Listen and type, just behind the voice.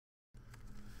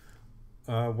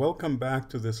Welcome back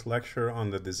to this lecture on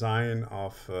the design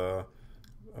of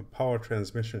power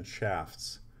transmission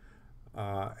shafts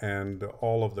and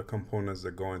all of the components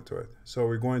that go into it. So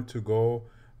we're going to go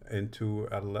into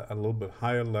a little bit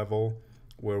higher level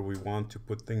where we want to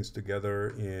put things together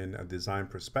in a design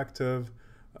perspective.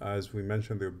 As we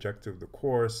mentioned, the objective of the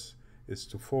course is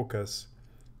to focus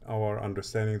our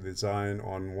understanding of design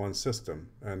on one system,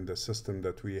 and the system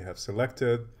that we have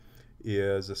selected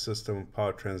is a system of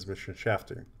power transmission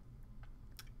shafting.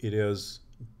 It is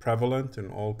prevalent in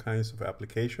all kinds of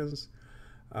applications.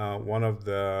 One of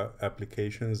the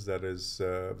applications that is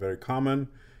very common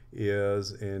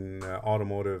is in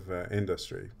automotive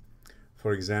industry.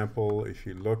 For example, if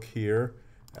you look here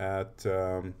at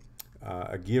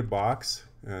a gearbox,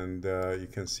 and you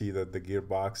can see that the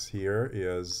gearbox here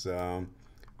is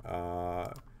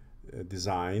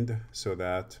designed so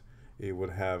that it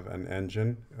would have an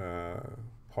engine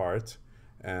part,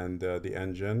 and the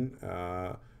engine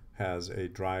has a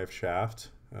drive shaft.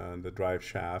 The drive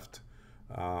shaft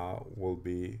will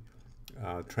be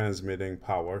transmitting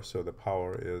power, so the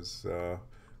power is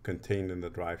contained in the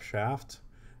drive shaft,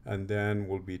 and then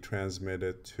will be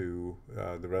transmitted to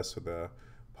the rest of the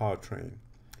powertrain.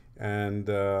 And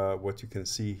what you can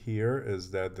see here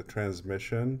is that the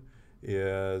transmission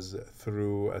is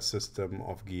through a system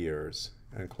of gears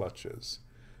and clutches.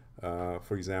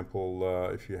 For example,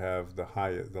 if you have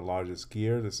the largest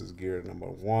gear, this is gear number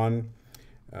 1,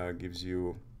 gives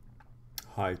you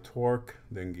high torque,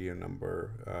 then gear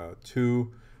number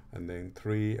 2, and then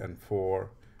 3 and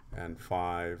 4 and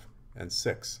 5 and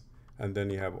 6. And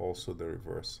then you have also the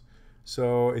reverse.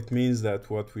 So it means that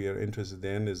what we are interested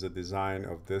in is the design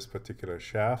of this particular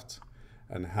shaft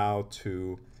and how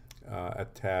to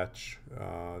attach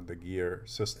the gear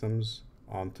systems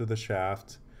onto the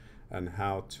shaft and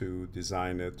how to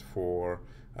design it for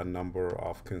a number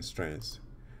of constraints.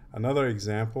 Another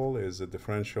example is a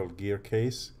differential gear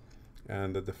case,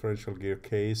 and the differential gear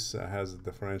case has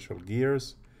differential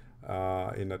gears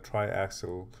in a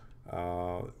triaxle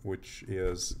which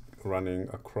is running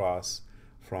across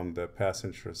from the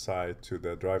passenger side to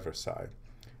the driver side.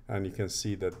 And you can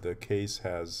see that the case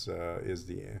has is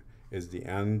the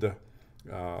end,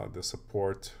 the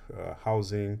support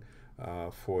housing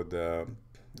for the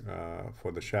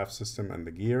shaft system and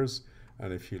the gears.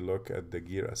 And if you look at the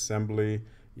gear assembly,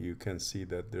 you can see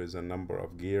that there's a number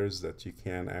of gears that you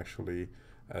can actually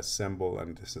assemble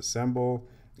and disassemble.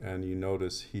 And you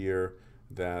notice here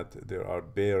that there are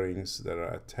bearings that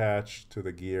are attached to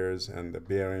the gears, and the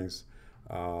bearings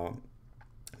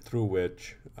through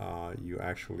which you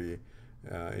actually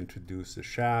introduce the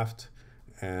shaft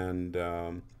and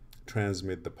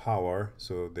transmit the power.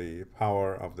 So the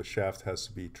power of the shaft has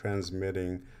to be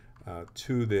transmitting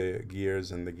to the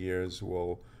gears, and the gears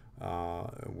will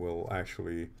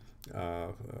actually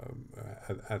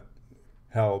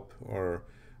help or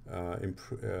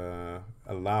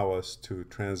allow us to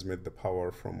transmit the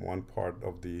power from one part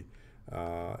of the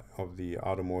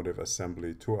automotive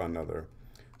assembly to another.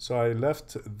 So I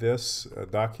left this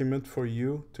document for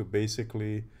you to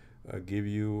basically give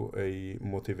you a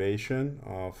motivation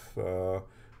of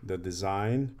the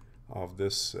design of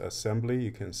this assembly.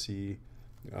 You can see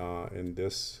in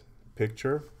this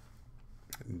picture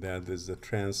that is the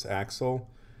transaxle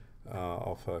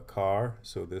of a car.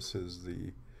 So this is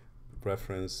the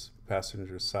reference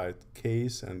passenger side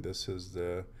case, and this is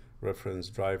the reference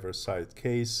driver side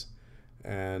case,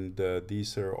 and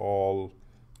these are all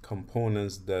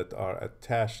components that are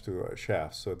attached to a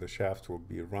shaft. So the shaft will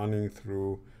be running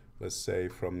through, let's say,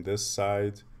 from this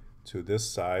side to this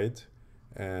side,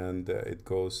 and it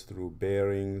goes through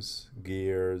bearings,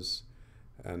 gears,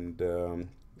 and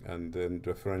then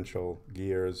differential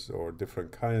gears or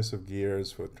different kinds of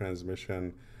gears for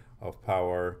transmission of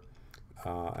power,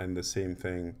 and the same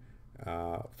thing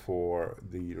for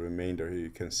the remainder. Here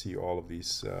you can see all of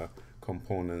these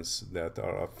components that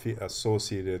are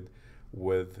associated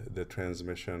with the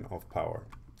transmission of power.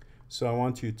 So I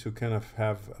want you to kind of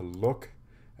have a look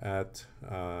at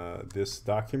this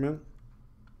document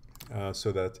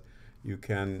so that you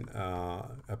can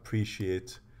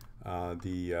appreciate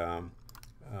the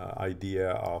idea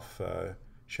of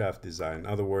shaft design. In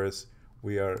other words,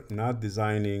 we are not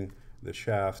designing the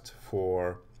shaft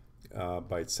for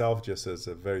by itself just as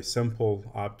a very simple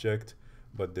object,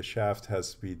 but the shaft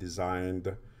has to be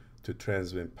designed to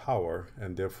transmit power,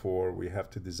 and therefore we have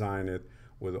to design it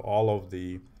with all of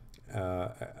the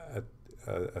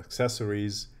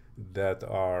accessories that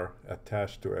are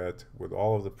attached to it, with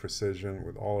all of the precision,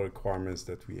 with all the requirements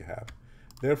that we have.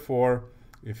 Therefore,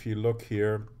 if you look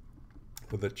here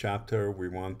with the chapter, we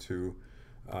want to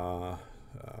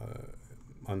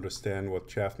understand what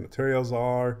shaft materials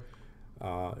are,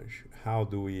 how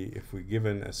do we, if we're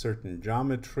given a certain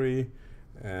geometry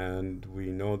and we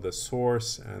know the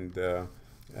source and the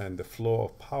flow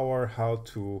of power, how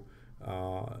to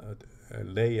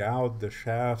lay out the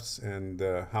shafts and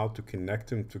how to connect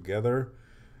them together.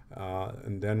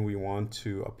 And then we want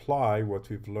to apply what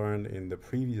we've learned in the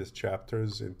previous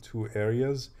chapters in two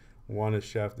areas. One is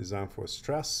shaft design for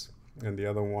stress, and the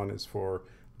other one is for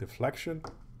deflection.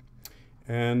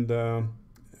 And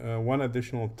one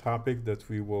additional topic that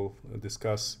we will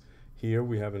discuss here,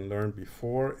 we haven't learned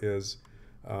before, is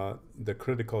the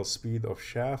critical speed of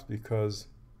shaft, because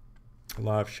a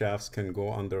lot of shafts can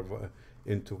go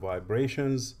into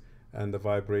vibrations, and the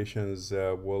vibrations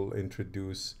will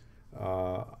introduce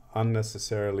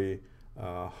unnecessarily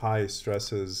high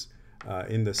stresses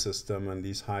in the system, and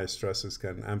these high stresses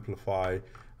can amplify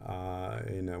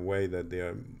in a way that they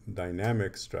are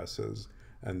dynamic stresses,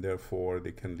 and therefore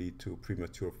they can lead to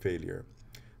premature failure.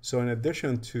 So in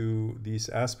addition to these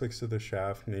aspects of the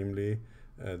shaft, namely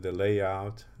the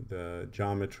layout, the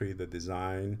geometry, the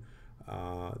design,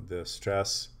 the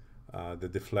stress, the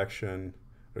deflection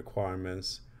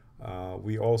requirements,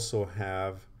 we also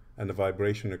have, and the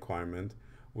vibration requirement,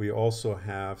 we also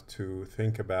have to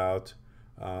think about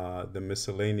the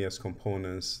miscellaneous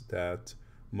components that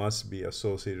must be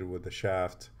associated with the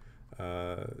shaft,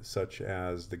 such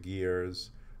as the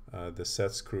gears, the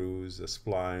set screws, the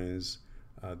splines,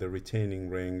 the retaining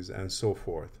rings, and so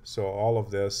forth. So all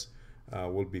of this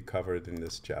will be covered in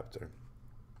this chapter.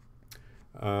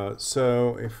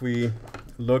 So if we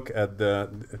look at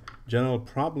the general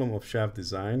problem of shaft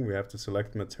design, we have to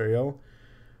select material.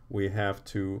 We have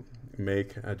to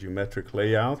make a geometric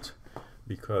layout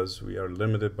because we are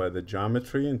limited by the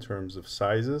geometry in terms of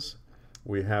sizes.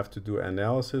 We have to do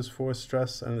analysis for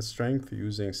stress and strength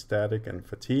using static and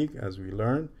fatigue, as we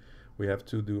learned. We have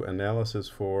to do analysis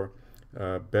for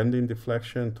bending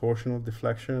deflection, torsional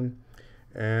deflection,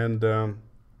 and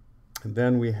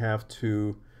then we have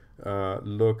to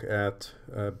look at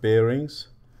bearings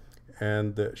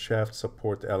and the shaft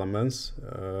support elements,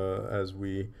 as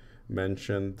we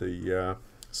mentioned, the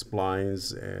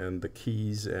splines and the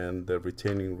keys and the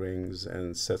retaining rings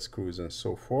and set screws and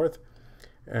so forth.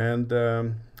 And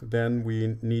then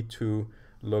we need to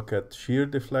look at shear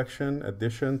deflection.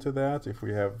 Addition to that, if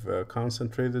we have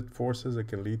concentrated forces, it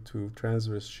can lead to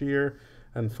transverse shear.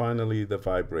 And finally, the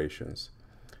vibrations.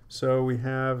 So we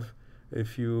have,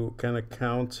 if you kind of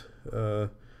count the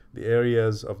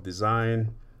areas of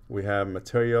design, we have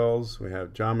materials, we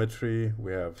have geometry,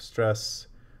 we have stress,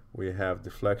 we have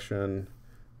deflection,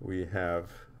 we have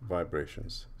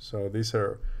vibrations. So these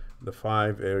are the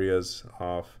 5 areas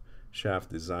of shaft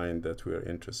design that we are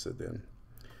interested in.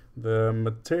 The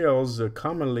materials,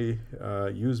 commonly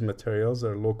used materials,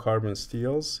 are low carbon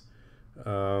steels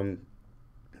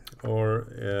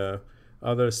or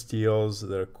other steels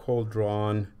that are cold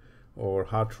drawn or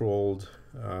hot rolled,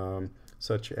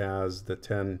 such as the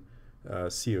 10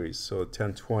 series, so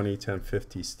 1020,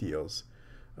 1050 steels.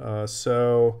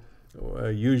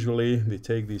 Usually they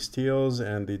take these steels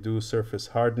and they do surface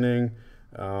hardening,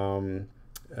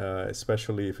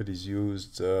 especially if it is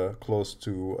used close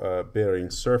to a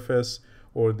bearing surface,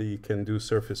 or they can do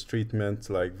surface treatment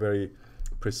like very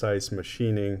precise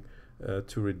machining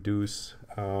to reduce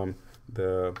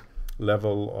the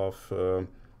level of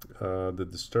the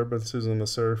disturbances on the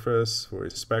surface, for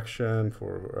inspection,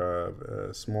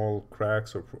 for small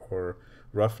cracks or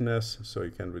roughness, so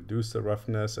you can reduce the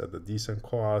roughness at a decent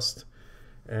cost.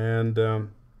 And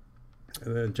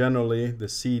generally the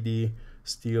CD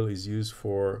steel is used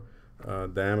for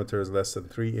diameters less than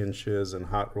 3 inches and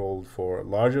hot rolled for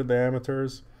larger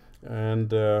diameters,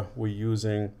 and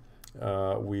we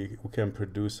can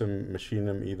produce them, machine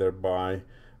them either by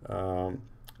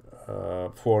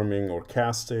forming or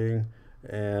casting,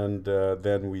 and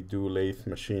then we do lathe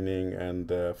machining and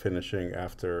finishing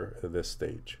after this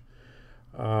stage.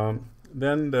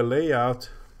 Then the layout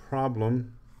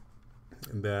problem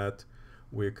that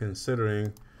we're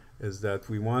considering is that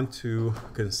we want to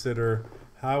consider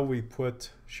how we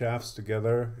put shafts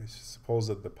together. Suppose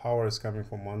that the power is coming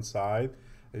from one side,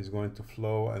 is going to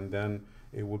flow, and then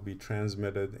it will be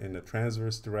transmitted in a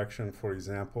transverse direction, for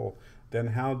example. Then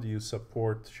how do you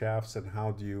support shafts and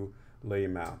how do you lay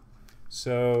them out?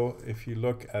 So if you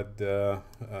look at the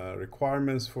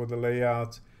requirements for the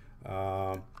layout,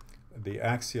 the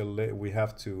axial we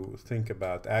have to think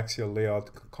about axial layout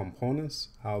components.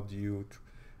 How do you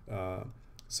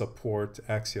support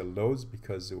axial loads,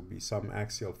 because there will be some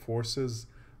axial forces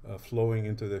flowing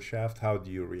into the shaft? How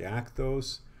do you react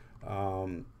those?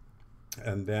 And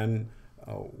then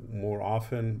more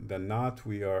often than not,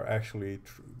 we are actually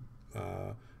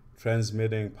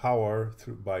transmitting power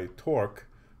by torque.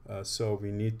 So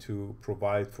we need to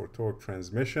provide for torque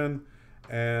transmission,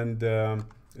 and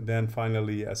then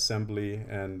finally assembly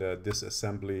and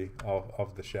disassembly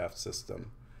of the shaft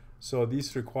system. So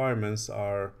these requirements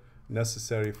are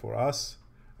necessary for us,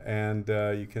 and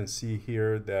you can see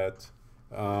here that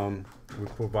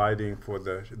we're providing for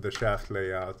the shaft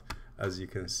layout, as you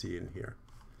can see in here.